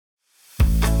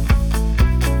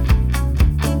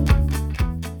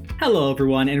Hello,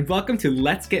 everyone, and welcome to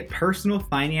Let's Get Personal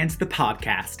Finance, the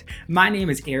podcast. My name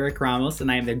is Eric Ramos,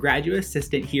 and I am the graduate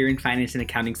assistant here in Finance and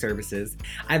Accounting Services.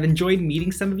 I've enjoyed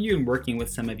meeting some of you and working with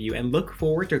some of you, and look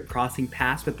forward to crossing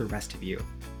paths with the rest of you.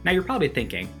 Now, you're probably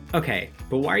thinking, okay,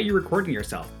 but why are you recording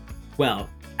yourself? Well,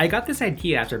 I got this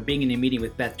idea after being in a meeting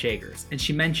with Beth Jagers, and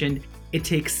she mentioned it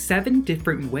takes 7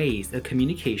 different ways of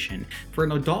communication for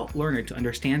an adult learner to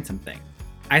understand something.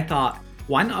 I thought,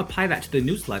 why not apply that to the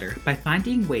newsletter by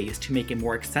finding ways to make it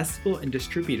more accessible and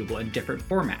distributable in different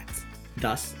formats?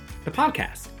 Thus, the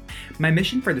podcast. My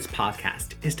mission for this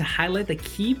podcast is to highlight the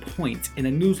key points in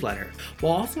a newsletter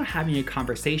while also having a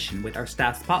conversation with our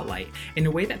staff spotlight in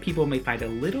a way that people may find a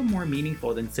little more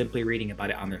meaningful than simply reading about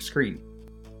it on their screen.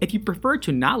 If you prefer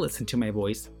to not listen to my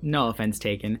voice, no offense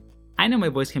taken. I know my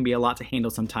voice can be a lot to handle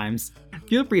sometimes.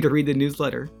 Feel free to read the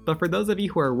newsletter, but for those of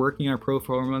you who are working on pro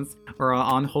formas or are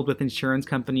on hold with insurance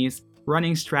companies,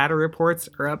 running strata reports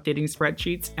or updating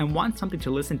spreadsheets and want something to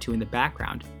listen to in the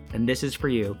background, then this is for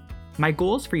you. My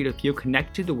goal is for you to feel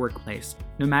connected to the workplace,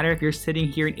 no matter if you're sitting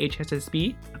here in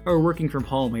HSSB or working from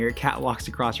home where your cat walks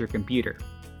across your computer.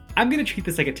 I'm going to treat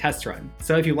this like a test run,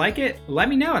 so if you like it, let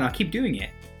me know and I'll keep doing it.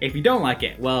 If you don't like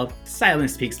it, well,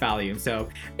 silence speaks volumes, so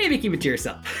maybe keep it to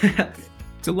yourself.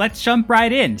 So let's jump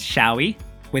right in, shall we?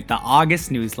 With the August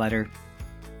newsletter.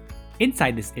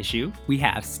 Inside this issue, we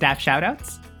have staff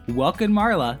shoutouts, Welcome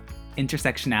Marla,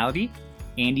 Intersectionality,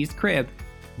 Andy's Crib,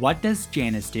 What Does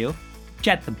Janice Do,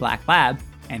 Jet the Black Lab,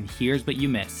 and Here's What You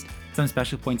Missed. Some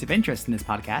special points of interest in this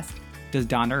podcast. Does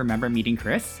Donna remember meeting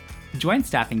Chris? Joint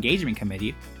Staff Engagement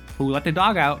Committee, Who Let the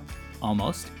Dog Out?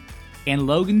 Almost. And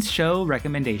Logan's show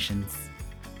recommendations.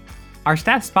 Our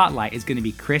staff spotlight is going to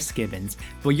be Chris Gibbons,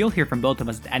 but you'll hear from both of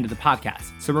us at the end of the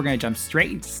podcast, so we're going to jump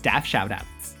straight into staff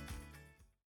shoutouts.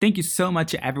 Thank you so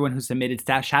much to everyone who submitted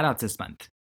staff shoutouts this month.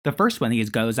 The first one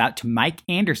goes out to Mike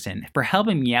Anderson for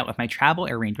helping me out with my travel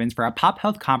arrangements for our Pop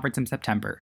Health Conference in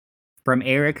September. From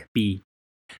Eric B.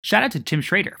 Shout out to Tim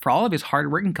Schrader for all of his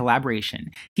hard work and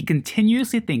collaboration. He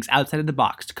continuously thinks outside of the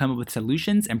box to come up with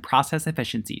solutions and process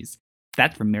efficiencies.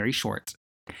 That's from Mary Short.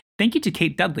 Thank you to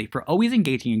Kate Dudley for always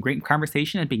engaging in great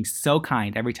conversation and being so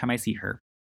kind every time I see her.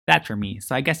 That's from me,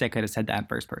 so I guess I could have said that in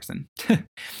first person.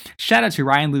 Shout out to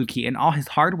Ryan Lukey and all his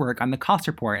hard work on the cost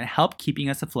report and help keeping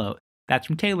us afloat. That's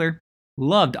from Taylor.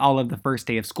 Loved all of the first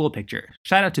day of school picture.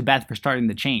 Shout out to Beth for starting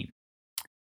the chain.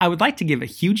 I would like to give a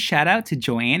huge shout out to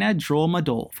Joanna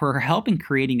Droll-Madol for her help in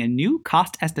creating a new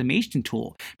cost estimation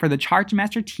tool for the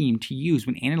ChargeMaster team to use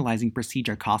when analyzing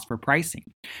procedure costs for pricing.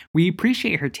 We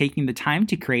appreciate her taking the time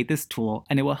to create this tool,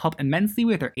 and it will help immensely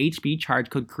with our HB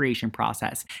charge code creation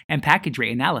process and package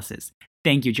rate analysis.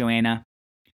 Thank you, Joanna.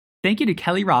 Thank you to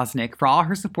Kelly Rosnick for all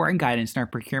her support and guidance in our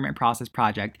procurement process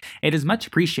project. It is much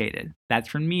appreciated. That's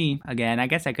from me. Again, I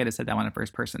guess I could have said that one in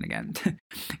first person again.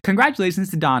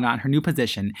 Congratulations to Donna on her new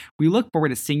position. We look forward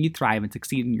to seeing you thrive and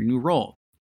succeed in your new role.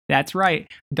 That's right,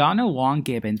 Donna Wong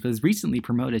Gibbons was recently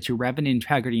promoted to Revenue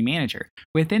Integrity Manager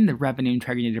within the Revenue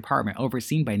Integrity Department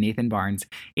overseen by Nathan Barnes.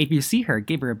 If you see her,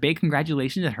 give her a big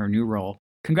congratulations on her new role.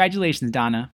 Congratulations,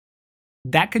 Donna.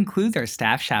 That concludes our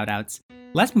staff shoutouts.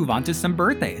 Let's move on to some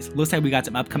birthdays. Looks like we got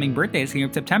some upcoming birthdays here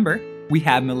in September. We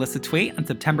have Melissa Twait on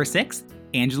September 6th,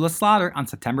 Angela Slaughter on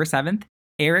September 7th,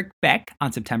 Eric Beck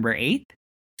on September 8th,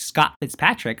 Scott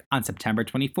Fitzpatrick on September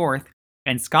 24th,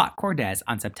 and Scott Cordes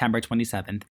on September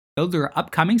 27th. Those are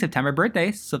upcoming September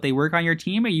birthdays, so if they work on your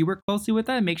team or you work closely with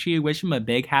them, make sure you wish them a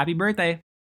big happy birthday.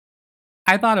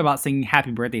 I thought about singing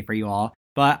happy birthday for you all,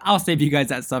 but I'll save you guys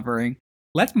that suffering.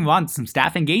 Let's move on to some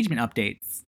staff engagement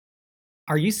updates.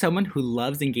 Are you someone who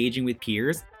loves engaging with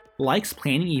peers, likes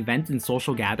planning events and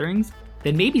social gatherings?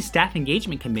 Then maybe Staff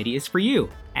Engagement Committee is for you,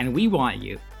 and we want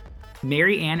you.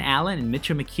 Mary Ann Allen and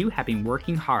Mitchell McHugh have been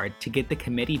working hard to get the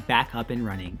committee back up and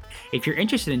running. If you're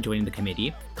interested in joining the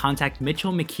committee, contact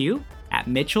Mitchell McHugh at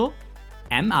Mitchell,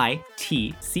 MITCHEL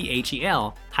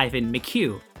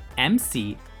McHugh,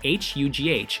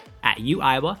 MCHUGH at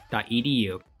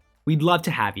uiowa.edu. We'd love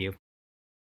to have you.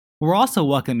 We're also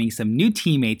welcoming some new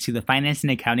teammates to the Finance and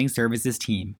Accounting Services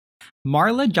team.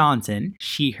 Marla Johnson,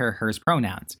 she, her, hers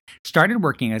pronouns, started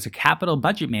working as a capital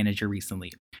budget manager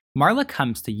recently. Marla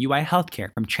comes to UI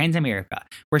Healthcare from Transamerica,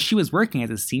 where she was working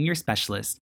as a senior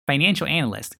specialist financial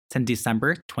analyst since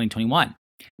December 2021.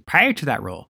 Prior to that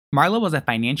role, Marla was a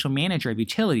financial manager of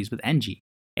utilities with ENGIE.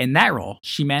 In that role,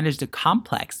 she managed a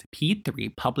complex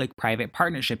P3 public-private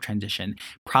partnership transition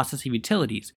process of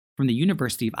utilities from the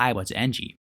University of Iowa to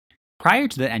ENGIE. Prior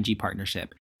to the ENGIE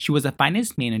partnership, she was a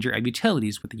finance manager of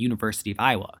utilities with the University of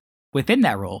Iowa. Within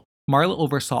that role, Marla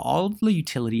oversaw all of the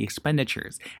utility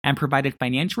expenditures and provided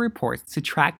financial reports to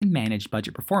track and manage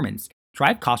budget performance,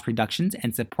 drive cost reductions,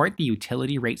 and support the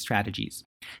utility rate strategies.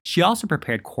 She also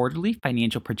prepared quarterly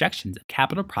financial projections of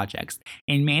capital projects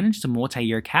and managed the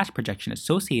multi-year cash projection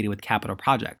associated with capital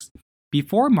projects.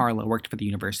 Before Marla worked for the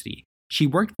university, she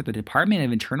worked for the Department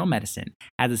of Internal Medicine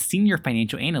as a senior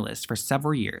financial analyst for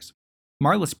several years.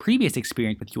 Marla's previous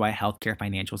experience with UI Healthcare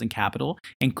Financials and Capital,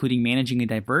 including managing a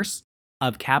diverse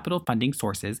of capital funding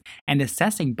sources and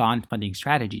assessing bond funding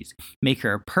strategies, make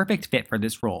her a perfect fit for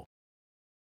this role.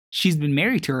 She's been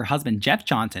married to her husband Jeff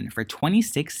Johnson for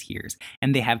 26 years,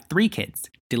 and they have 3 kids: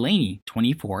 Delaney,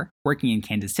 24, working in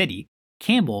Kansas City;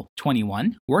 Campbell,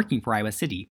 21, working for Iowa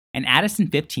City; and Addison,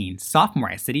 15,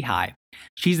 sophomore at City High.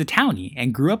 She's a townie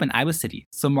and grew up in Iowa City,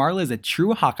 so Marla is a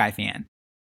true Hawkeye fan.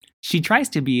 She tries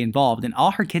to be involved in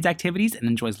all her kids' activities and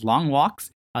enjoys long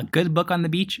walks, a good book on the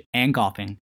beach, and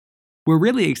golfing. We're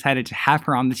really excited to have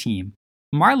her on the team.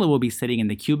 Marla will be sitting in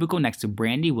the cubicle next to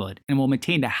Brandy Wood and will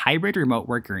maintain a hybrid remote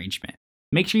work arrangement.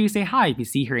 Make sure you say hi if you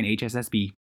see her in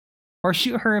HSSB. Or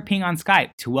shoot her a ping on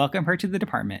Skype to welcome her to the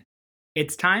department.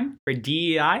 It's time for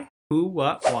DEI Who,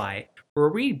 What, Why, where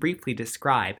we briefly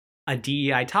describe a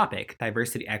DEI topic,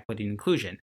 diversity, equity, and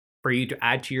inclusion, for you to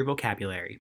add to your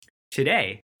vocabulary.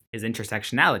 Today is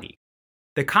intersectionality.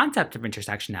 The concept of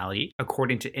intersectionality,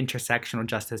 according to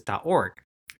intersectionaljustice.org,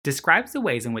 describes the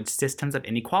ways in which systems of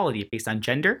inequality based on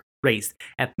gender, race,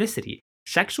 ethnicity,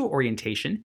 sexual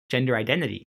orientation, gender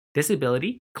identity,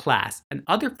 disability, class, and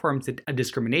other forms of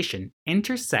discrimination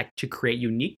intersect to create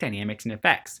unique dynamics and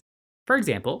effects. For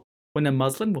example, when a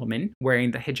Muslim woman wearing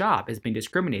the hijab is being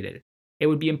discriminated, it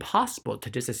would be impossible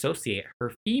to disassociate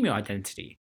her female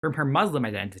identity from her Muslim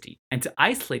identity and to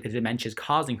isolate the dimensions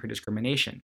causing her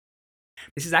discrimination.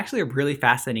 This is actually a really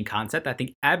fascinating concept that I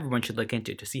think everyone should look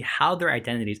into to see how their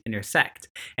identities intersect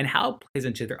and how it plays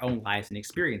into their own lives and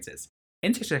experiences.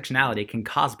 Intersectionality can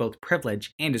cause both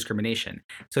privilege and discrimination,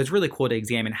 so it's really cool to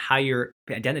examine how your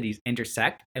identities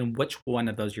intersect and which one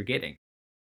of those you're getting.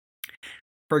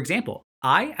 For example,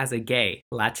 I, as a gay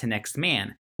Latinx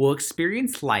man, will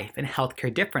experience life and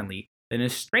healthcare differently than a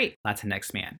straight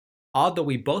Latinx man. Although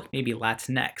we both may be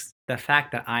Latinx, the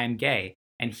fact that I am gay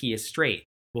and he is straight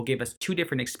will give us 2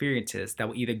 different experiences that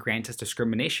will either grant us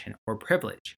discrimination or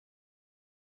privilege.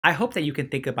 I hope that you can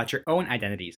think about your own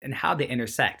identities and how they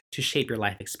intersect to shape your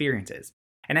life experiences.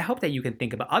 And I hope that you can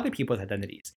think about other people's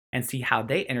identities and see how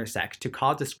they intersect to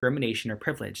cause discrimination or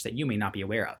privilege that you may not be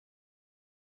aware of.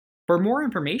 For more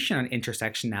information on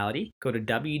intersectionality, go to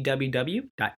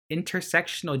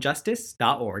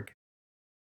www.intersectionaljustice.org.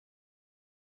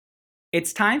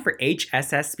 It's time for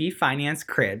HSSB Finance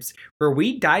Cribs, where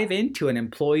we dive into an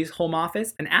employee's home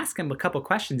office and ask him a couple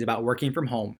questions about working from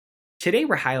home. Today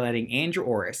we're highlighting Andrew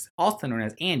Orris, also known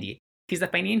as Andy. He's a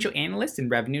financial analyst in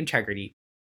revenue integrity.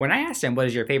 When I asked him what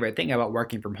is your favorite thing about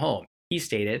working from home, he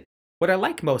stated, "What I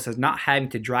like most is not having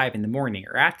to drive in the morning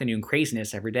or afternoon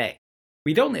craziness every day.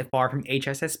 We don't live far from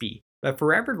HSSB, but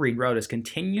Forever Green Road is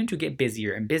continuing to get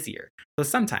busier and busier, so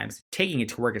sometimes taking it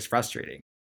to work is frustrating."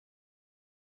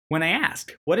 When I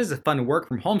asked, what is a fun work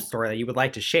from home story that you would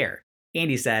like to share,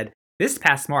 Andy said, "This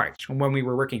past March, when we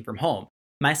were working from home,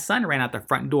 my son ran out the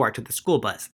front door to the school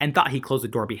bus and thought he closed the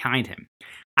door behind him.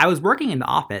 I was working in the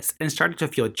office and started to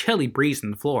feel a chilly breeze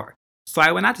on the floor, so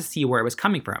I went out to see where it was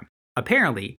coming from.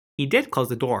 Apparently, he did close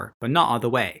the door, but not all the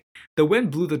way. The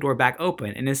wind blew the door back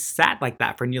open and it sat like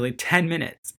that for nearly 10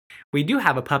 minutes. We do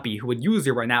have a puppy who would use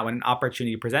it right now when an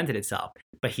opportunity presented itself,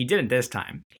 but he didn't this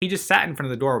time. He just sat in front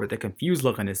of the door with a confused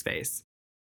look on his face."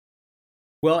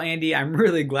 Well, Andy, I'm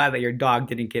really glad that your dog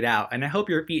didn't get out, and I hope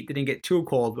your feet didn't get too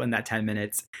cold in that 10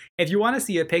 minutes. If you want to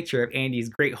see a picture of Andy's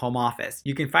great home office,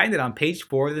 you can find it on page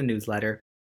 4 of the newsletter.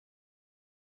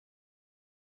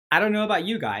 I don't know about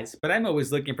you guys, but I'm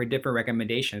always looking for different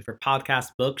recommendations for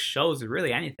podcasts, books, shows, or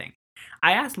really anything.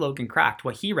 I asked Logan Kraft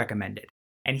what he recommended,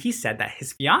 and he said that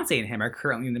his fiance and him are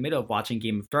currently in the middle of watching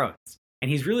Game of Thrones,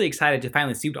 and he's really excited to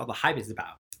finally see what all the hype is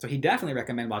about. So he definitely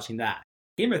recommend watching that.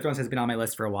 Game of Thrones has been on my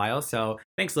list for a while, so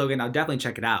thanks Logan, I'll definitely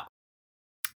check it out.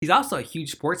 He's also a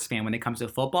huge sports fan when it comes to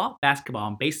football, basketball,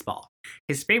 and baseball.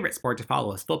 His favorite sport to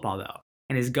follow is football though,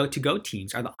 and his go-to-go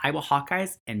teams are the Iowa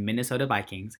Hawkeyes and Minnesota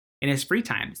Vikings. In his free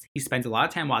times, he spends a lot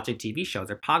of time watching TV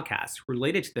shows or podcasts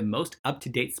related to the most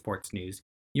up-to-date sports news.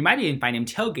 You might even find him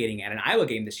tailgating at an Iowa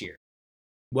game this year.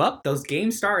 Well, those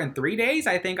games start in 3 days,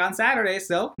 I think, on Saturday,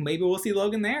 so maybe we'll see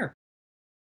Logan there.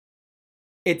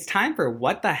 It's time for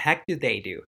What the Heck Do They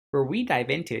Do?, where we dive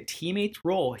into a teammate's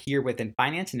role here within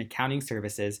finance and accounting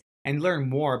services and learn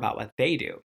more about what they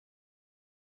do.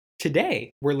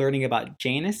 Today, we're learning about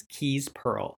Janice Keys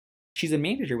Pearl. She's a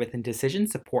manager within decision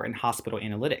support and hospital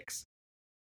analytics.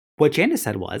 What Janice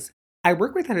said was, I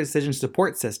work with a decision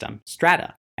support system,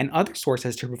 Strata, and other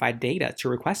sources to provide data to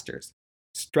requesters.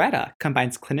 Strata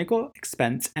combines clinical,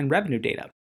 expense, and revenue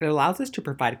data. It allows us to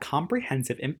provide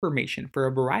comprehensive information for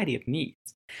a variety of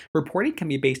needs. Reporting can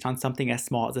be based on something as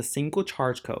small as a single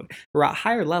charge code or at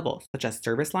higher levels, such as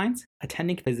service lines,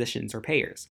 attending physicians, or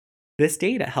payers. This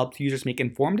data helps users make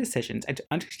informed decisions and to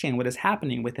understand what is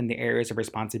happening within their areas of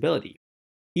responsibility.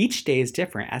 Each day is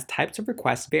different as types of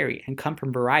requests vary and come from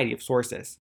a variety of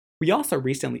sources. We also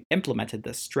recently implemented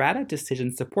the Strata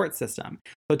Decision Support System,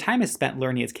 so time is spent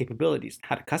learning its capabilities and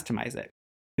how to customize it.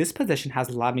 This position has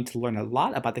allowed me to learn a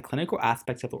lot about the clinical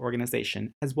aspects of the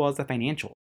organization as well as the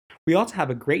financial. We also have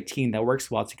a great team that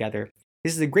works well together.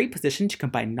 This is a great position to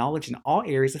combine knowledge in all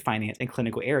areas of finance and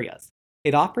clinical areas.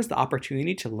 It offers the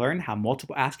opportunity to learn how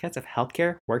multiple aspects of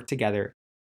healthcare work together.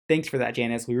 Thanks for that,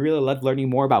 Janice. We really love learning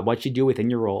more about what you do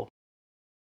within your role.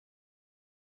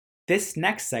 This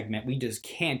next segment, we just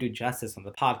can't do justice on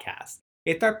the podcast.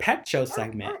 It's our pet show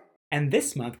segment. And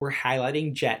this month, we're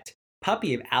highlighting Jet,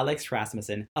 puppy of Alex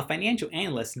Rasmussen, a financial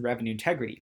analyst in revenue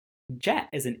integrity. Jet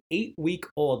is an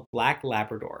 8-week-old black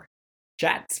Labrador.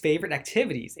 Jet's favorite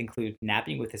activities include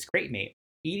napping with his crate mate,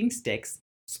 eating sticks,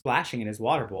 splashing in his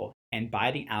water bowl, and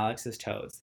biting Alex's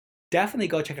toes. Definitely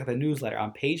go check out the newsletter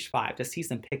on page 5 to see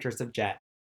some pictures of Jet.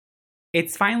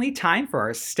 It's finally time for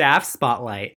our staff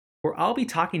spotlight, where I'll be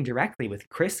talking directly with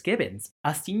Chris Gibbons,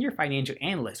 a senior financial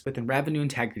analyst within Revenue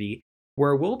Integrity,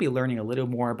 where we'll be learning a little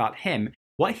more about him,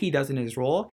 what he does in his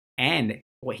role, and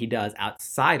what he does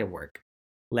outside of work.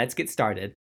 Let's get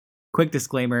started. Quick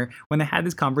disclaimer, when I had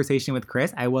this conversation with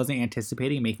Chris, I wasn't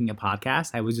anticipating making a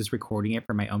podcast. I was just recording it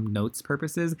for my own notes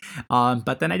purposes.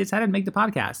 But then I decided to make the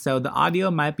podcast. So the audio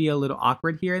might be a little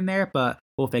awkward here and there, but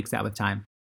we'll fix that with time.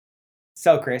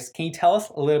 So Chris, can you tell us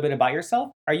a little bit about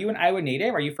yourself? Are you an Iowa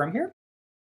native? Are you from here?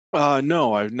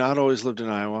 No, I've not always lived in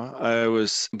Iowa. I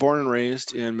was born and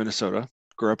raised in Minnesota,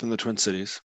 grew up in the Twin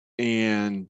Cities,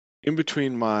 and in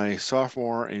between my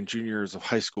sophomore and junior years of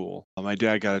high school, my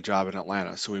dad got a job in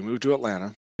Atlanta. So we moved to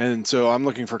Atlanta. And so I'm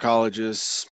looking for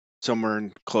colleges somewhere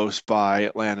close by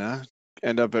Atlanta,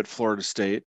 end up at Florida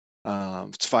State.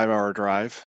 It's a 5-hour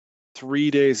drive. 3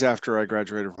 days after I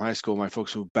graduated from high school, my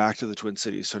folks moved back to the Twin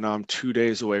Cities. So now I'm 2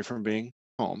 days away from being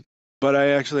home. But I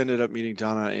actually ended up meeting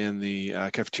Donna in the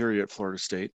cafeteria at Florida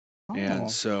State.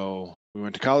 And so we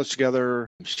went to college together.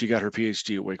 She got her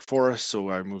PhD at Wake Forest, so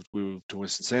we moved to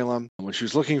Winston-Salem. When she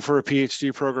was looking for a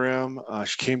PhD program,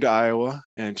 she came to Iowa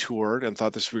and toured and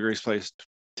thought this would be a great place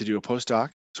to do a postdoc.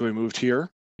 So we moved here,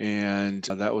 and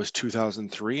that was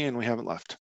 2003, and we haven't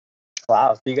left.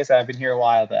 Wow, so you guys have been here a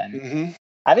while then. Mm-hmm.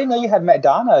 I didn't know you had met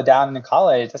Donna down in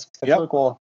college. That's really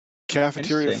cool.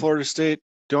 Cafeteria at Florida State.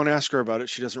 Don't ask her about it.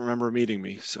 She doesn't remember meeting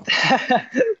me. So,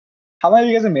 how long have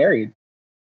you guys been married?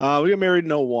 We got married in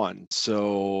 2001,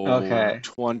 so okay.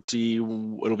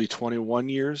 It'll be 21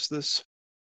 years this.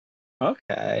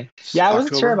 Okay. Yeah, I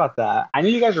wasn't sure about that. I knew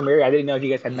you guys were married. I didn't know if you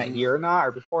guys had met here or not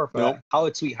or before, but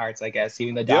college sweethearts, I guess,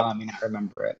 even though Donna may not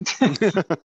remember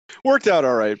it. Worked out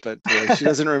all right, but she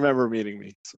doesn't remember meeting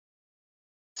me.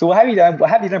 So what have you done? What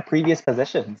have you done previous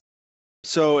positions?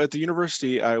 So at the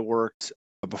university, I worked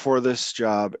before this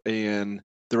job in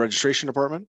the registration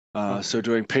department. So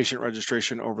doing patient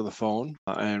registration over the phone.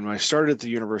 And I started at the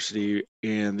university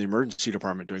in the emergency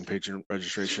department doing patient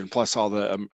registration, plus all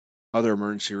the other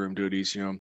emergency room duties,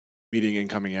 meeting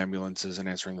incoming ambulances and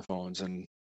answering the phones and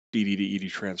DD to ED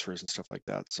transfers and stuff like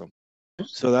that.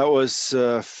 So that was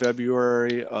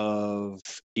February of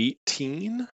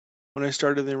 18 when I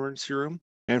started the emergency room.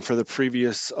 And for the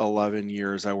previous 11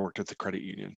 years, I worked at the credit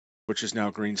union, which is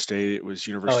now Green State. It was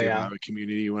University of Iowa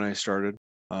Community when I started.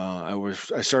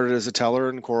 I started as a teller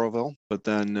in Coralville, but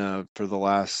then for the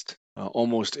last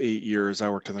almost 8 years, I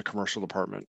worked in the commercial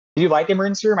department. Do you like the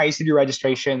emergency room? I used to do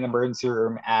registration in the emergency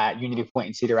room at Unity Point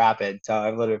in Cedar Rapids, so I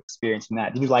have a little experience in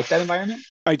that. Did you like that environment?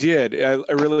 I did. I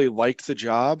really liked the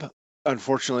job.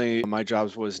 Unfortunately, my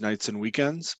job was nights and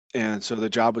weekends, and so the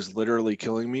job was literally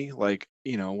killing me,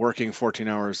 working 14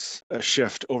 hours a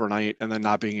shift overnight and then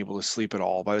not being able to sleep at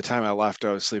all. By the time I left,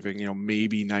 I was sleeping,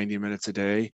 maybe 90 minutes a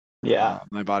day. Yeah.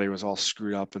 My body was all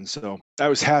screwed up, and so I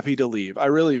was happy to leave. I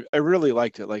really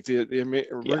liked it. Like the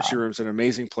emergency room is an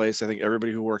amazing place. I think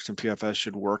everybody who works in PFS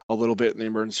should work a little bit in the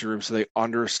emergency room so they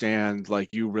understand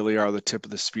you really are the tip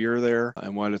of the spear there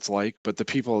and what it's like. But the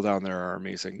people down there are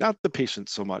amazing. Not the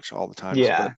patients so much all the time,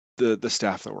 but the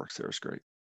staff that works there is great.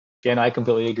 Yeah, no, I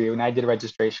completely agree. When I did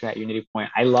registration at Unity Point,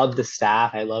 I love the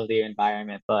staff, I love the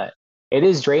environment, but it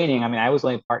is draining. I mean, I was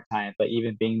only part-time, but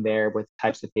even being there with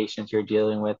types of patients you're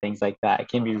dealing with, things like that, it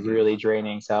can be really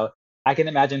draining. So I can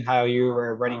imagine how you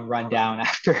were running rundown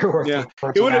after Yeah, working it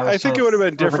 14 would. hour I think it would have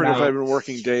shifts been different if I'd overnight. been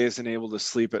working days and able to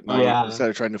sleep at night Yeah. instead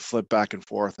of trying to flip back and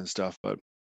forth and stuff. But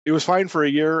it was fine for a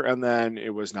year, and then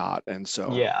it was not, and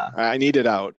so Yeah. I needed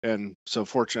out. And so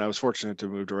I was fortunate to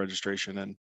move to registration,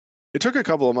 and it took a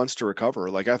couple of months to recover.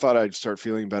 Like I thought I'd start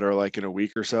feeling better like in a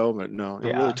week or so, but no, it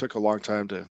really Yeah. took a long time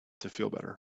to feel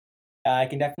better. I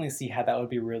can definitely see how that would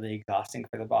be really exhausting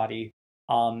for the body.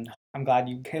 I'm glad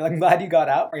I'm glad you got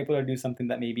out, were able to do something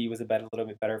that maybe was a little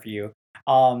bit better for you.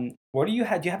 What do you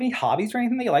have? Do you have any hobbies or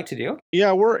anything that you like to do?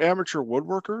 Yeah, we're amateur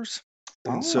woodworkers,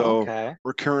 and Oh, so okay.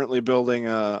 we're currently building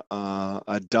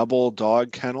a double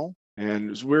dog kennel.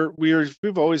 And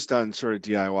we've always done sort of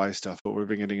DIY stuff, but we've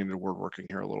been getting into woodworking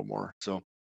here a little more. So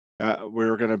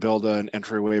we're going to build an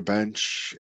entryway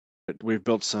bench. We've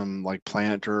built some like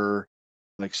planter,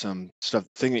 like some stuff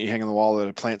thing that you hang on the wall that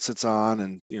a plant sits on,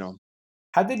 and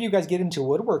How did you guys get into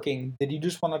woodworking? Did you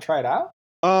just want to try it out?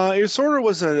 It sort of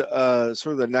was a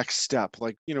sort of the next step.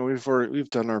 Like, we've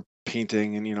done our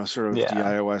painting and sort of Yeah.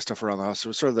 DIY stuff around the house. It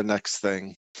was sort of the next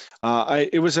thing.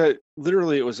 It was a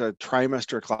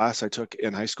trimester class I took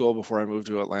in high school before I moved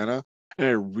to Atlanta, and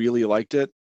I really liked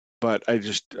it, but I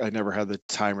never had the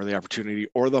time or the opportunity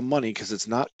or the money because it's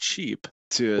not cheap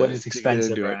What to is to get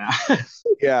expensive into it. right now?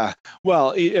 Yeah.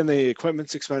 Well, and the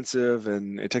equipment's expensive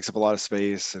and it takes up a lot of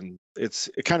space, and it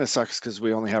kind of sucks because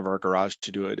we only have our garage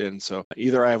to do it in. So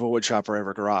either I have a wood shop or I have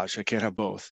a garage. I can't have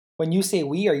both. When you say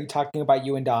we, are you talking about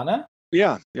you and Donna?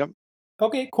 Yeah. Yep.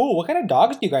 Okay, cool. What kind of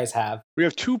dogs do you guys have? We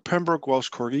have two Pembroke Welsh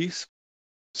Corgis.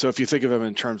 So if you think of them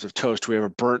in terms of toast, we have a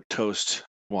burnt toast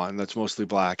one that's mostly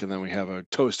black, and then we have a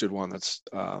toasted one that's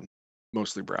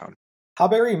mostly brown. How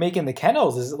big are you making the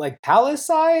kennels? Is it like palace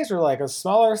size or like a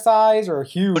smaller size or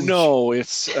huge? No,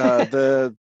 it's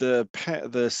the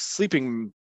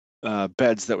sleeping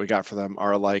beds that we got for them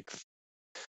are like,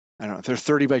 I don't know, they're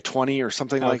 30 by 20 or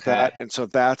something like Okay. that. And so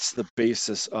that's the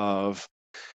basis of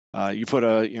you put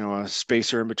a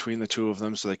spacer in between the two of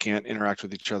them so they can't interact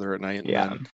with each other at night. And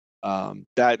Yeah. then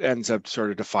that ends up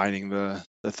sort of defining the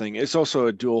thing. It's also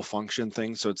a dual function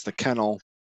thing. So it's the kennel,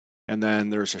 and then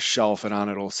there's a shelf, and on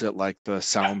it will sit like the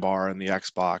sound bar and the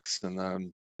Xbox and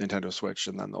the Nintendo Switch,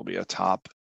 and then there'll be a top.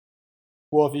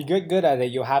 Well, if you get good at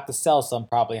it, you'll have to sell some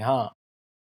probably, huh?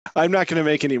 I'm not going to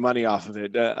make any money off of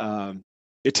it.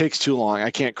 It takes too long. I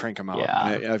can't crank them out.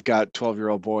 Yeah. I've got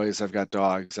 12-year-old boys. I've got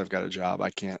dogs. I've got a job. I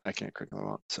can't crank them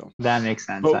out. So, That makes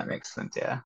sense. but That makes sense.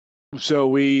 Yeah. so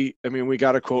we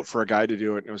got a quote for a guy to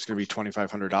do it, and it was going to be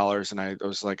 $2,500. And I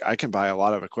was like, I can buy a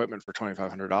lot of equipment for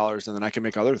 $2,500, and then I can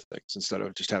make other things instead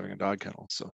of just having a dog kennel.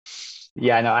 So,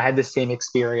 Yeah, I know. I had the same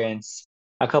experience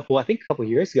I think a couple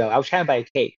years ago. I was trying to buy a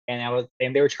cake and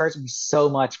they were charging me so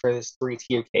much for this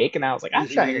 3-tier cake. And I was like, I'm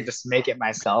trying to mhm, just make it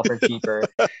myself for cheaper.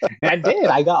 And I did.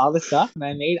 I got all the stuff and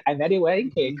I made a wedding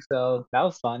cake. mhm. So that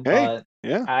was fun. Hey, But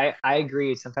yeah, I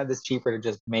agree. Sometimes it's cheaper to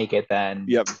just make it than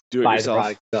yep, do it buy the yourself.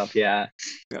 product stuff. Yeah.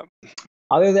 Yep.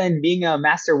 Other than being a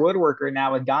master woodworker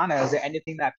now with Donna, is there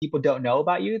anything that people don't know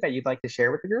about you that you'd like to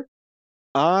share with the group?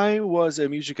 I was a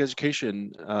music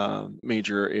education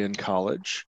major in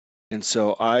college, and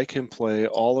so I can play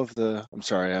all of the. I'm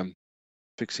sorry, I'm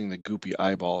fixing the goopy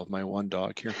eyeball of my one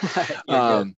dog here. You're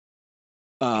good. Um,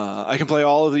 I can play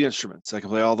all of the instruments. I can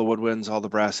play all the woodwinds, all the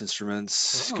brass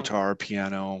instruments, Oh. guitar,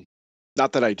 piano.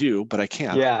 Not that I do, but I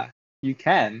can. Yeah, you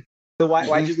can. So why'd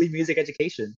hmm you leave music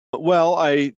education? Well,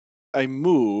 I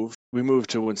moved. We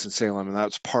moved to Winston-Salem, and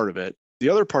that's part of it. The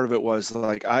other part of it was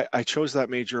like I chose that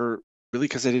major really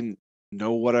because I didn't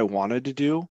know what I wanted to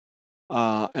do.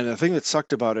 And the thing that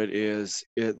sucked about it is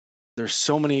there's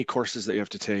so many courses that you have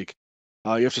to take.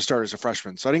 You have to start as a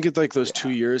freshman. So I didn't get like those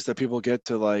 2 years that people get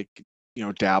to like,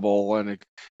 dabble and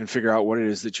figure out what it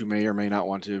is that you may or may not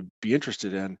want to be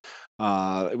interested in.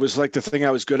 It was like the thing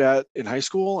I was good at in high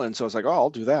school. And so I was like, oh, I'll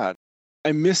do that.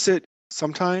 I miss it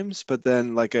sometimes, but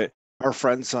then our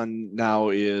friend's son now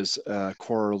is a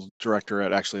choral director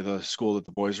at actually the school that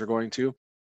the boys are going to.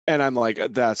 And I'm like,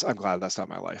 I'm glad that's not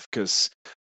my life because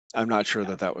I'm not sure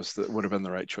Yeah. that would have been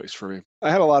the right choice for me. I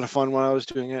had a lot of fun when I was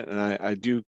doing it, and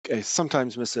I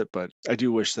sometimes miss it, but I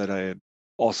do wish that I had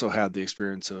also had the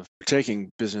experience of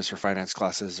taking business or finance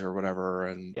classes or whatever,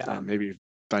 and Yeah. maybe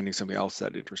finding something else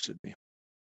that interested me.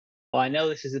 Well, I know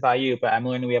this is about you, but I'm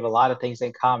learning we have a lot of things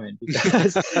in common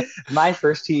because my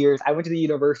first 2 years, I went to the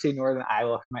University of Northern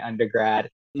Iowa for my undergrad.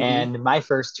 hmm And my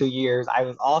first 2 years, I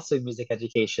was also a music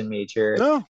education major.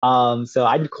 No. So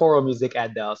I did choral music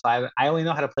ed though. So I only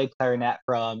know how to play clarinet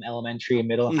from elementary,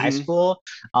 middle, and high hmm school.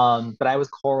 But I was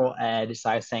choral ed, so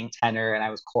I sang tenor and I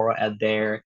was choral ed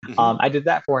there. hmm I did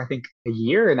that for I think a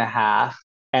year and a half.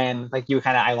 And like you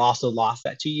kind of, I also lost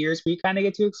that 2 years where you kind of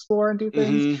get to explore and do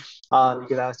things. Mm-hmm.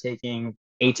 Because I was taking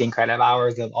 18 credit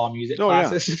hours of all music Oh yeah.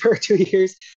 classes for 2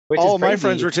 years, which is All of my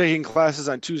friends crazy. were taking classes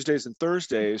on Tuesdays and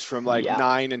Thursdays from like Yeah.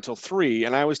 9 until 3,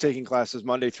 and I was taking classes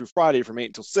Monday through Friday from 8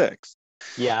 until 6.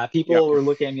 Yeah, Yep. people were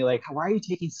looking at me like, why are you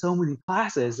taking so many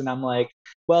classes? And I'm like,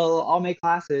 well, all my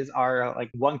classes are like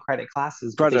 1 credit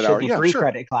classes, but they Credit should hour. be Yeah, three sure.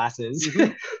 credit classes. Mm-hmm.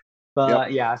 Yep.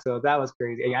 But yeah, so that was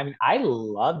crazy. I mean, I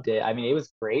loved it. I mean, it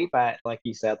was great, but like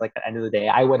you said, like at the end of the day,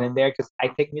 I went in there because I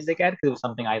picked music ed because it was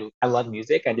something I love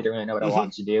music. I didn't really know what I Mm-hmm.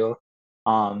 wanted to do.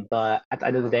 But at the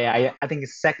end of the day, I think the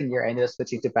second year I ended up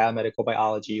switching to biomedical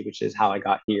biology, which is how I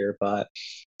got here. But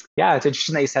yeah, it's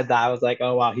interesting that you said that. I was like,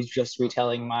 oh wow, he's just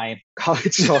retelling my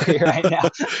college story right now.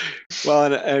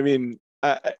 Well, and I mean,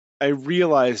 I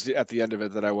realized at the end of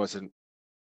it that I wasn't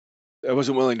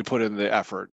willing to put in the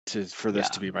effort for this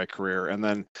Yeah. to be my career. And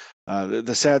then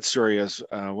the sad story is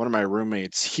one of my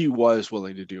roommates, he was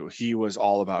willing to do. He was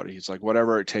all about it. He's like,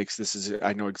 whatever it takes, this is it.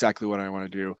 I know exactly what I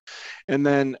want to do. And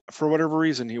then for whatever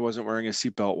reason, he wasn't wearing a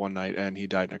seatbelt one night and he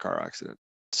died in a car accident.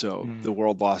 So the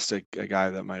world lost a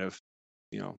guy that might have,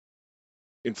 you know,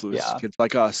 influenced Yeah. kids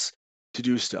like us to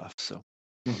do stuff. So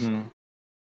hmm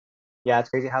Yeah, it's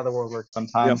crazy how the world works yep.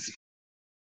 sometimes.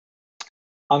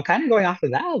 I'm kind of going off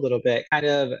of that a little bit. Kind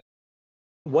of,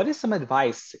 what is some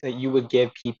advice that you would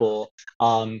give people,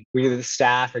 whether the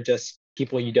staff or just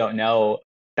people you don't know,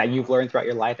 that you've learned throughout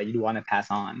your life that you want to pass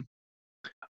on?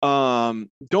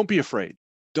 Don't be afraid.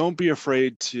 Don't be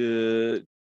afraid to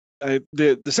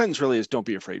the sentence really is don't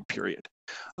be afraid, period.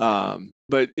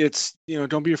 But it's,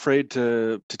 don't be afraid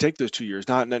to take those 2 years,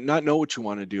 not know what you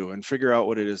want to do and figure out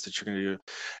what it is that you're going to do.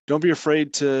 Don't be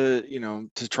afraid to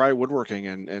try woodworking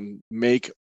and make,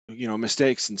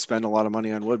 mistakes and spend a lot of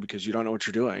money on wood because you don't know what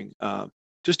you're doing.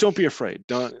 Just don't be afraid.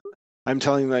 I'm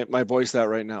telling my boys that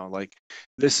right now. Like,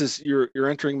 this is you're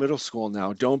entering middle school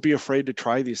now. Don't be afraid to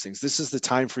try these things. This is the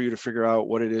time for you to figure out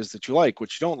what it is that you like,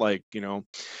 what you don't like.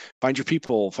 Find your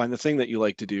people, find the thing that you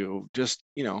like to do. Just,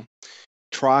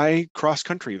 try cross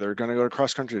country. They're going to go to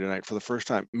cross country tonight for the first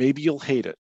time. Maybe you'll hate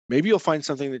it. Maybe you'll find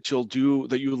something that you'll do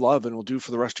that you love and will do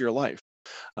for the rest of your life.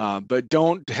 But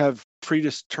don't have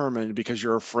predetermined because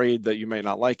you're afraid that you might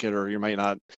not like it, or you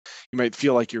might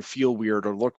feel like you feel weird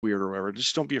or look weird or whatever.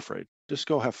 Just don't be afraid. Just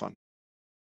go have fun.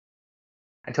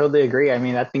 I totally agree. I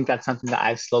mean, I think that's something that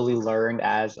I've slowly learned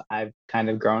as I've kind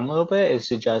of grown a little bit is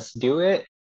to just do it.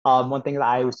 One thing that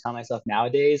I always tell myself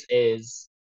nowadays is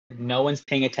no one's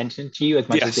paying attention to you as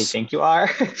much as they Yes. think you are.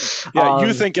 Yeah,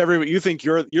 you think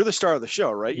you're the star of the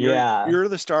show, right? Yeah. You're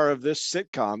the star of this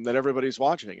sitcom that everybody's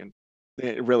watching, and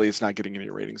it's not getting any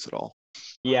ratings at all.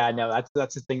 Yeah, no,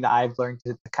 that's the thing that I've learned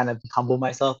to kind of humble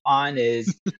myself on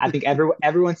is I think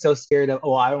everyone's so scared of,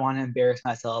 oh, I don't want to embarrass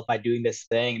myself by doing this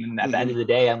thing. And then at the end Mm-hmm. of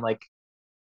the day, I'm like,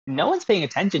 no one's paying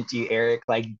attention to you, Eric.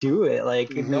 Like, do it. Like,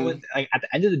 no Mm-hmm. one. Like, at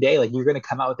the end of the day, like, you're gonna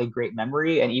come out with a great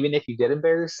memory. And even if you did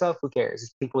embarrass yourself, who cares?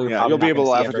 It's people you're Yeah, probably you'll be not able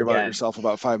gonna to see laugh ever about it again. yourself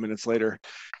about 5 minutes later.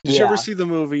 Did you ever Yeah, see the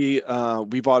movie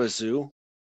We Bought a Zoo?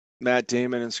 Matt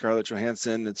Damon and Scarlett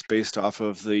Johansson. It's based off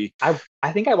of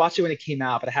I think I watched it when it came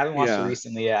out, but I haven't watched it yeah,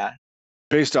 recently. Yeah,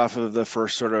 based off of the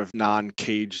first sort of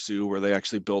non-cage zoo where they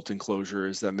actually built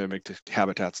enclosures that mimicked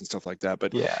habitats and stuff like that.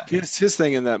 But yeah, his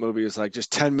thing in that movie is like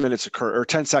just 10 minutes of or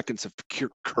 10 seconds of pure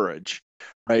courage,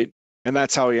 right? And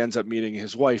that's how he ends up meeting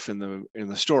his wife in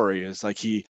the story. Is like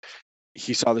he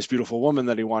saw this beautiful woman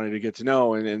that he wanted to get to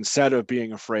know, and instead of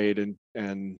being afraid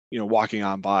and walking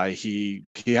on by, he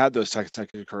had those seconds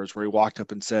of courage where he walked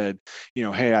up and said,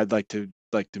 hey, I'd like to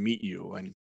meet you.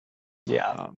 And yeah.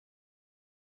 um,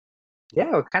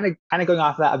 Yeah, kind of going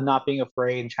off of that of not being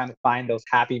afraid and trying to find those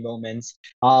happy moments.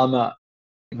 Do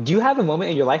you have a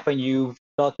moment in your life when you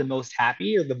felt the most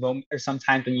happy, or the moment, or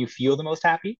sometimes when you feel the most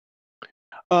happy?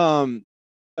 um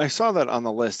I saw that on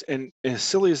the list, and as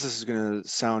silly as this is going to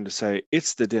sound to say,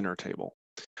 it's the dinner table.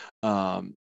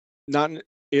 Um, not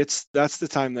that's the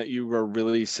time that you are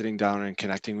really sitting down and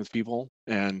connecting with people,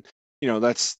 and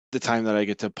that's the time that I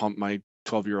get to pump my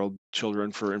 12-year-old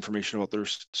children for information about their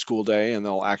school day, and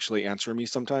they'll actually answer me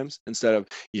sometimes instead of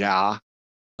yeah.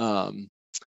 Um,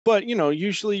 but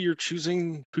usually you're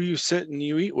choosing who you sit and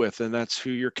you eat with, and that's who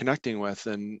you're connecting with,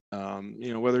 and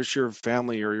whether it's your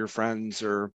family or your friends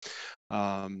or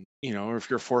if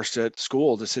you're forced at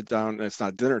school to sit down, it's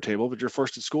not dinner table, but you're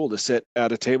forced at school to sit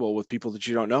at a table with people that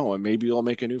you don't know, and maybe you'll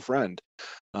make a new friend,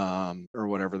 or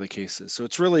whatever the case is. So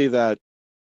it's really that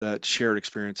shared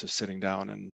experience of sitting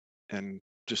down and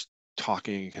just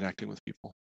talking and connecting with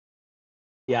people.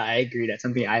 Yeah, I agree. That's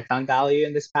something I found value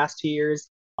in this past 2 years.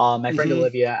 My friend Hmm.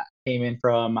 Olivia, came in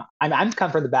from, I'm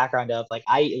come from the background of like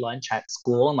I eat lunch at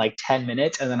school in like 10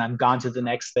 minutes and then I'm gone to the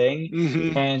next thing.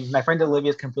 Hmm. And my friend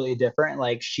Olivia is completely different.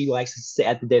 Like she likes to sit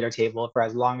at the dinner table for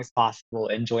as long as possible,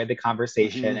 enjoy the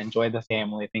conversation, Hmm. enjoy the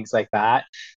family, things like that.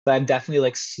 So I've definitely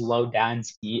like slowed down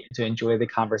to eat to enjoy the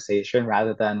conversation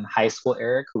rather than high school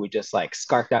Eric who would just like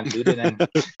scarf down food and then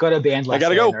go to band I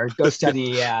gotta lesson go. or go study.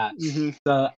 Yeah. Hmm.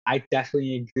 So I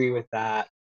definitely agree with that.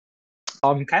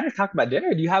 Kind of talk about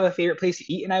dinner. Do you have a favorite place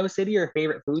to eat in Iowa City or a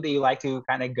favorite food that you like to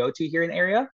kind of go to here in the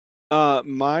area?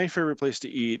 My favorite place to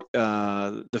eat,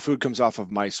 the food comes off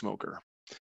of my smoker.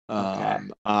 Okay.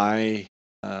 I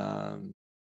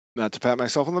not to pat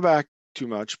myself on the back too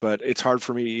much, but it's hard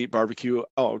for me to eat barbecue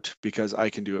out because I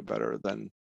can do it better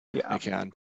than I Yeah.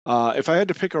 can. If I had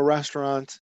to pick a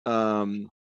restaurant, I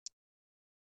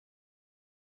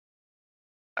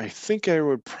think I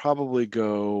would probably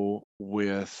go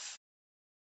with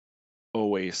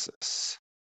Oasis.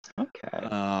 Okay.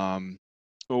 Um,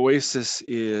 Oasis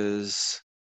is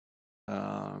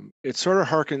it sort of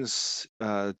harkens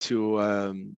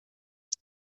to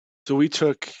so we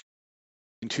took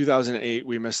in 2008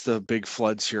 we missed the big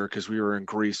floods here because we were in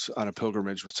Greece on a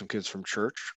pilgrimage with some kids from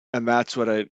church, and that's what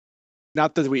I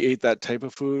not that we ate that type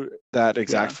of food, that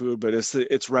exact Yeah. food, but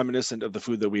it's reminiscent of the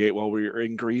food that we ate while we were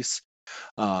in Greece.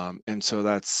 And so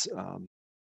that's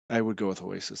I would go with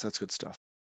Oasis. That's good stuff.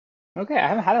 Okay. I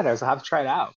haven't had it there, so I'll have to try it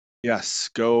out. Yes,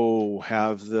 go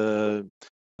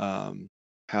um,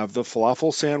 have the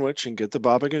falafel sandwich and get the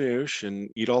baba ganoush and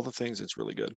eat all the things. It's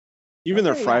really good. Even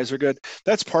their Okay. Yeah. fries are good.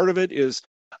 That's part of it is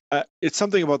it's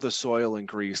something about the soil in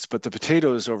Greece, but the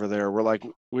potatoes over there were like,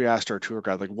 we asked our tour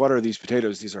guide, like, what are these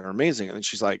potatoes? These are amazing. And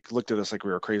she's like, looked at us like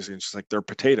we were crazy. And she's like, they're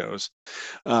potatoes.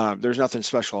 There's nothing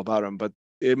special about them, but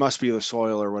it must be the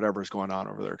soil or whatever's going on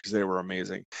over there because they were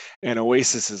amazing. And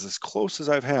Oasis is as close as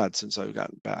I've had since I've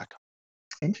gotten back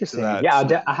to Interesting. that. Yeah.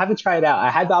 So, I have to try it out. I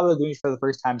had baba ganoush for the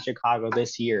first time in Chicago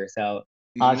this year, so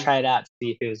I'll mhm. try it out to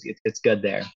see if it's good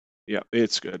there. Yeah,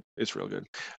 it's good. It's real good.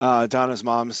 Donna's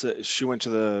mom said she went to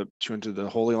the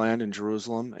Holy Land in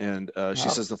Jerusalem, and she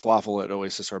Oh. says the falafel at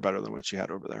Oasis are better than what she had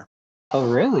over there. Oh,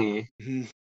 really? Mhm.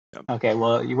 Yeah. Okay.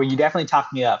 Well, you definitely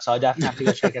talked me up, so I'll definitely have to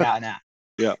go check it out now.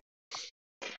 Yeah.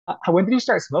 When did you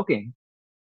start smoking?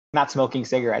 Not smoking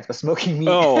cigarettes, but smoking meat.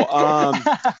 Oh,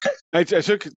 I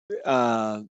took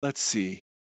let's see.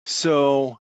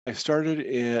 So I started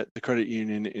at the credit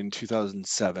union in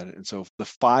 2007, and so the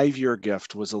 5-year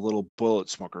gift was a little bullet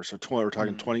smoker. So we're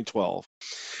talking Hmm. 2012,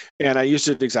 and I used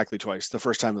it exactly twice, the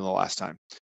first time and the last time.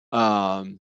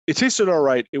 It tasted all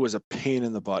right. It was a pain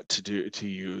in the butt to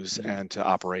use and to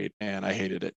operate, and I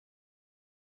hated it.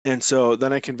 And so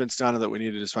then I convinced Donna that we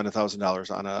needed to spend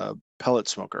 $1,000 on a pellet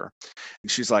smoker,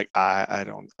 and she's like, I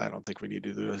don't think we need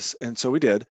to do this, and so we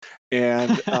did,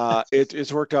 and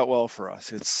it's worked out well for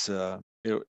us.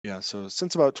 Yeah. So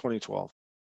since about 2012,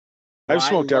 Well, I've I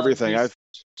smoked love everything. me. I've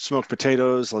smoked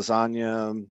potatoes,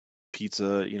 lasagna,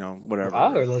 pizza, Oh, whatever.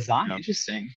 lasagna, Yeah.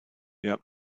 interesting. Yep.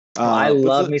 Well, I But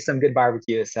love me some good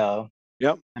barbecue, so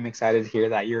yep. I'm excited to hear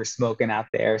that you're smoking out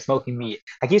there, smoking meat.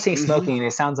 I keep saying Hmm. smoking, and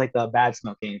it sounds like the bad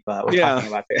smoking, but we're Yeah. talking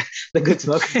about the good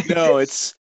smoking. No,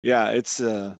 yeah, it's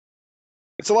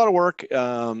a lot of work,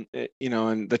 and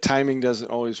the timing doesn't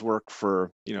always work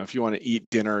for, if you want to eat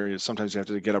dinner, sometimes you have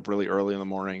to get up really early in the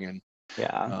morning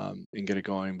Yeah. and get it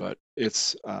going. But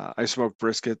I smoked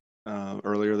brisket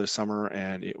earlier this summer,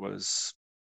 and it was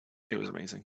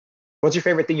amazing. What's your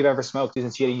favorite thing you've ever smoked?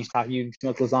 Since you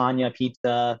smoked lasagna,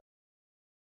 pizza,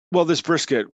 Well, this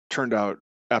brisket turned out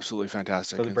absolutely for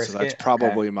fantastic, the and so that's brisket. Okay.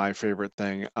 probably my favorite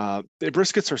thing. The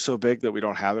briskets are so big that we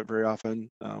don't have it very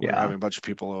often. We were Yeah. having a bunch of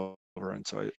people over, and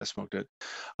so I smoked it.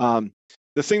 Um,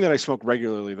 the thing that I smoke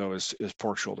regularly though is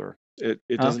pork shoulder. It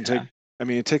doesn't take. Okay. I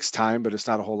mean, it takes time, but it's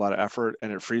not a whole lot of effort,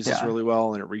 and it freezes Yeah. really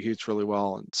well, and it reheats really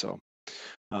well, and so.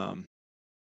 Um,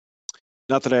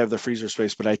 Not that I have the freezer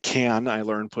space, but I can. I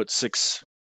learned put 6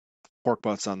 pork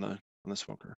butts on the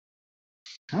smoker.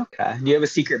 Okay. Do you have a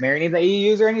secret marinade that you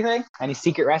use or anything? Any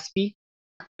secret recipe?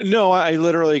 No, I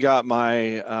literally got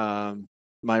my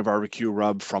barbecue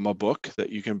rub from a book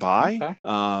that you can buy. Okay.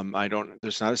 I don't.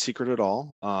 There's not a secret at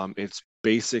all. It's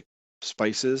basic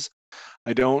spices.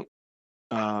 I don't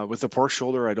with the pork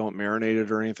shoulder. I don't marinate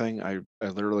it or anything. I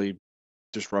literally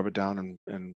just rub it down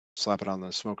and slap it on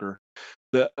the smoker.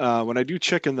 The When I do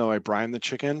chicken though, I brine the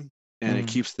chicken and it Mm.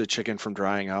 keeps the chicken from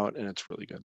drying out, and it's really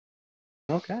good.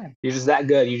 Okay. You're just that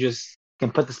good. You just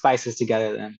can put the spices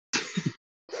together then.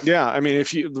 Yeah, I mean,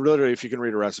 if you can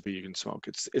read a recipe, you can smoke.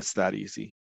 It's that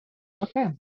easy.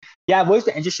 Okay. Yeah, I'm always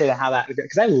interested in how that,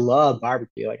 because I love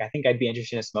barbecue. Like, I think I'd be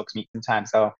interested in smoked meat sometime.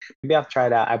 So maybe I'll try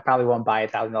it out. I probably won't buy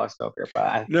 $1,000 smoker, but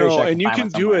I'm pretty No, sure I can and you find one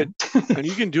can do somewhere. it, and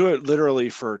you can do it literally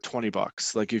for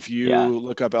 $20. Like if Yeah. you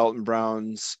look up Elton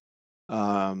Brown's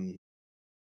um,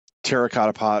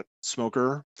 terracotta pot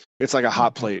smoker, it's like a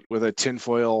hot Okay. plate with a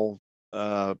tinfoil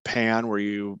pan where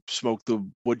you smoke the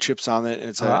wood chips on it. And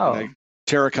it's a Oh,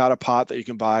 terracotta pot that you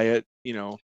can buy at,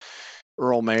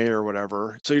 Earl May or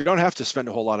whatever. So you don't have to spend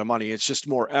a whole lot of money. It's just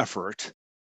more effort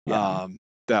yeah.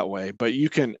 that way. But you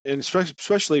can, and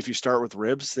especially if you start with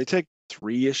ribs, they take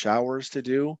 3-ish hours to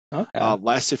do. Okay.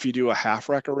 Less if you do a half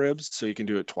rack of ribs, so you can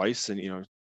do it twice and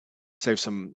save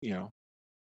some.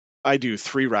 I do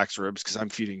 3 racks of ribs because I'm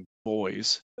feeding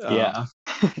boys. Yeah.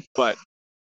 But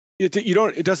you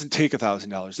don't. It doesn't take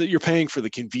 $1,000. That you're paying for the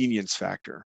convenience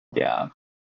factor. Yeah.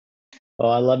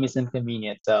 Well, I love me some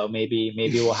convenience, so maybe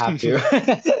we'll have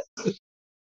to.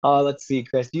 Let's see,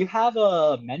 Chris. Do you have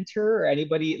a mentor or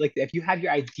anybody, like, if you had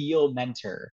your ideal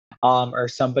mentor, or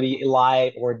somebody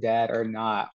alive or dead or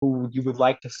not, who you would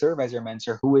like to serve as your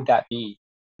mentor, who would that be?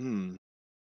 Hmm.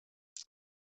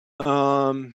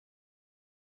 Um,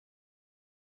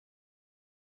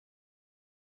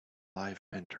 Live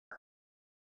mentor.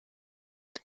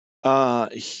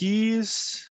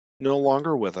 He's no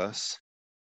longer with us.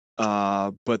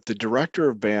 But the director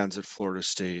of bands at Florida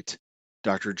State,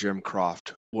 Dr. Jim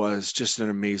Croft, was just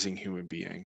an amazing human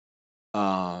being.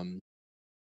 Um,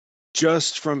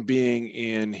 just from being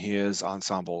in his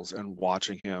ensembles and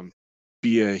watching him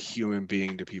be a human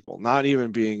being to people, not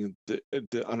even being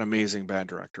an amazing band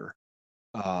director,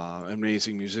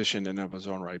 amazing musician in of his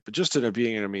own right, but just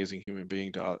being an amazing human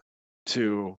being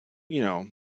to you know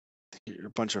a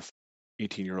bunch of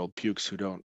 18-year-old pukes who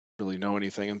don't really know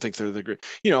anything and think they're the great.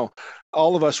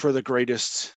 All of us were the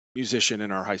greatest musician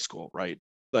in our high school, right?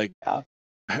 Like Yeah.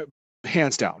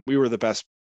 hands down, we were the best.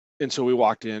 And so we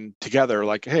walked in together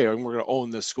like, hey, we're going to own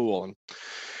this school. And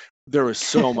there was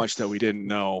so much that we didn't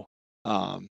know.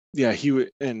 Yeah,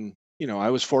 and I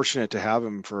was fortunate to have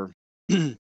him for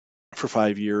for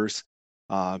 5 years,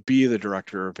 be the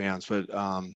director of bands, but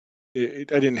I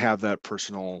didn't have that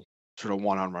personal sort of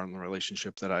one-on-one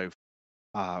relationship that I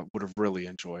would have really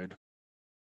enjoyed.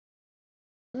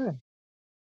 Good.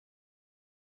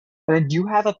 And then do you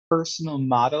have a personal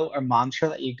motto or mantra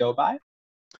that you go by?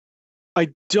 I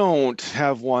don't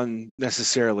have one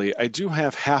necessarily. I do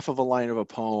have half of a line of a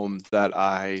poem that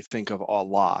I think of a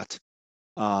lot.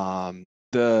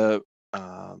 The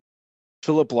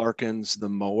Philip Larkin's "The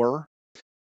Mower."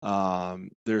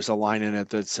 There's a line in it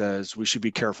that says, "We should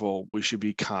be careful. We should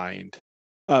be kind.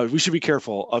 We should be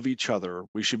careful of each other.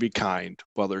 We should be kind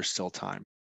while there's still time."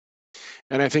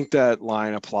 And I think that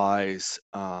line applies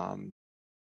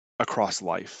across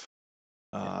life,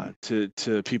 Yeah.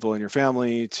 to people in your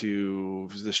family, to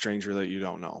the stranger that you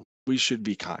don't know. We should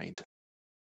be kind.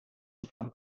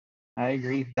 I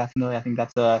agree. Definitely. I think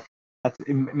that's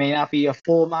it may not be a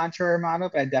full mantra or motto,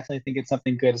 but I definitely think it's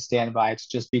something good to stand by. To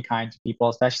just be kind to people,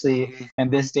 especially Mhm. in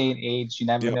this day and age. You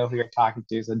never Yep. know who you're talking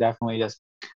to, so definitely just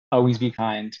always be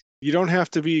kind. You don't have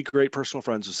to be great personal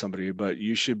friends with somebody, but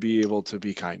you should be able to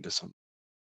be kind to some.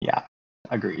 Yeah,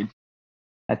 agreed.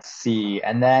 Let's see.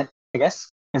 And then I guess,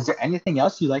 is there anything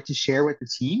else you'd like to share with the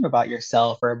team about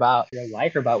yourself or about your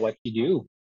life or about what you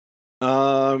do?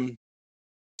 Um,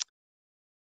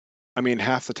 I mean,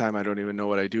 half the time I don't even know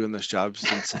what I do in this job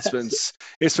since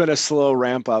it's been a slow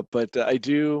ramp up. But I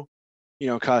do,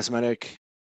 cosmetic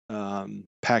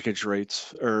package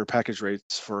rates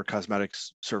for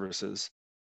cosmetics services,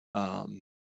 um,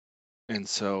 and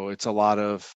so it's a lot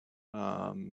of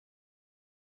um,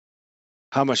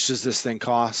 how much does this thing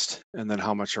cost, and then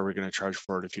how much are we going to charge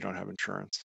for it if you don't have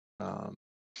insurance? Um,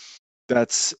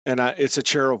 it's a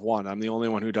chair of one. I'm the only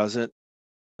one who does it.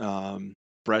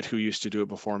 Brett, who used to do it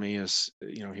before me,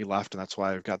 he left, and that's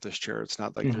why I've got this chair. It's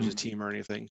not like there's a Mhm. team or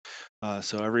anything.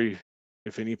 So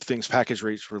if anything's package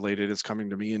rates related, it's coming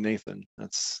to me and Nathan.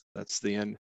 That's the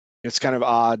end. It's kind of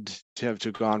odd to have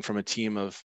to gone from a team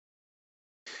of,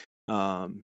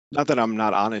 not that I'm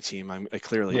not on a team, I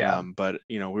clearly Yeah. am, but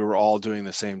we were all doing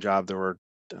the same job. There were,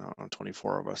 I don't know,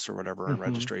 24 of us or whatever in Hmm.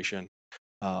 registration.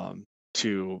 Um,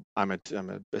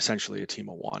 essentially a team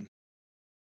of one.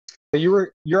 So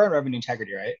you're on revenue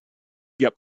integrity, right?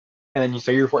 Yep. And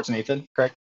then you report to Nathan,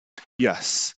 correct?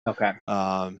 Yes. Okay.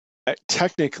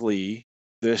 Technically,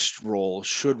 this role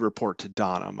should report to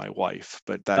Donna, my wife,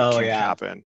 but that Oh can't yeah.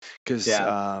 happen because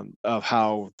Yeah. of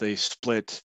how they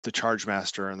split the charge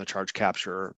master and the charge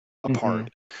capture Hmm. apart.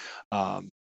 Um,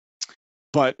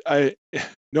 but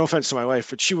no offense to my wife,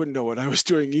 but she wouldn't know what I was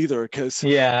doing either, because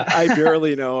Yeah. I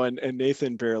barely know, and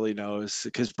Nathan barely knows,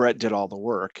 because Brett did all the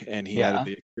work and he Yeah. had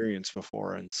the experience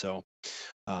before. And so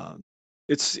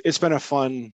it's been a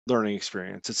fun learning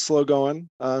experience. It's slow going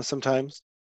sometimes,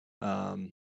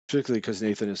 particularly because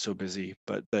Nathan is so busy.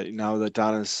 But now that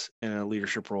Donna's in a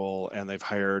leadership role and they've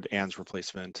hired Ann's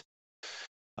replacement,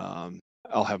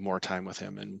 I'll have more time with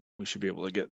him, and we should be able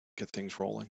to get things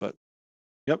rolling. But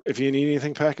yep, if you need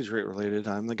anything package rate related,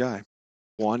 I'm the guy.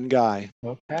 One guy.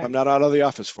 Okay. I'm not out of the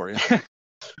office for you.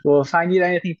 Well, if I need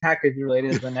anything package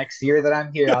related the next year that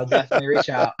I'm here, I'll definitely reach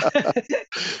out.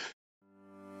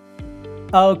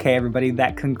 Okay, everybody,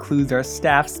 that concludes our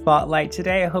staff spotlight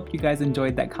today. I hope you guys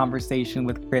enjoyed that conversation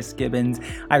with Chris Gibbons.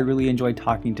 I really enjoyed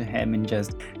talking to him and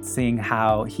just seeing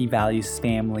how he values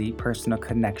family, personal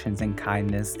connections, and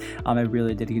kindness. I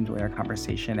really did enjoy our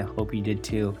conversation. I hope you did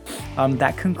too.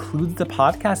 That concludes the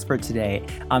podcast for today.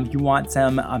 If you want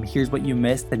some Here's What You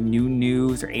Missed, the new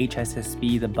news, or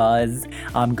HSSB, the buzz,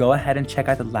 go ahead and check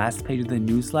out the last page of the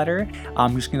newsletter.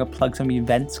 I'm just going to plug some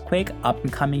events quick. Up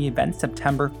and coming events,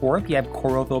 September 4th, you have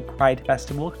Coralville Pride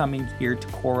Festival coming here to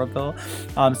Coralville.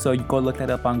 So you go look that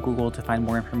up on Google to find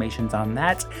more information on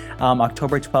that.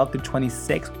 October 12th through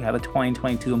 26th, we have a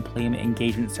 2022 Employment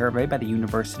Engagement Survey by the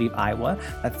University of Iowa.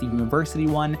 That's the university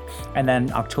one. And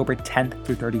then October 10th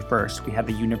through 31st, we have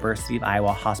the University of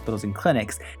Iowa Hospitals and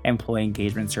Clinics Employee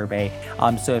Engagement Survey.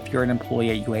 So if you're an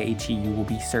employee at UAHE, you will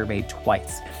be surveyed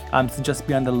twice. So just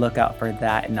be on the lookout for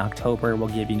that. In October, we'll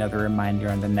give you another reminder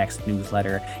on the next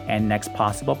newsletter and next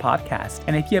possible podcast.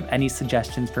 And if you have any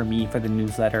suggestions for me for the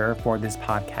newsletter or for this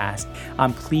podcast,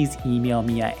 please email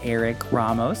me at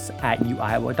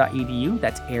ericramos@uiowa.edu.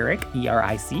 That's Eric,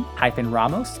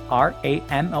 ERIC-Ramos,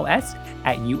 RAMOS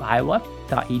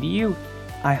 @uiowa.edu.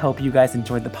 I hope you guys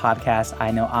enjoyed the podcast.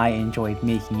 I know I enjoyed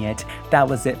making it. That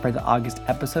was it for the August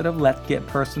episode of Let's Get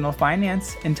Personal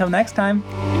Finance. Until next time.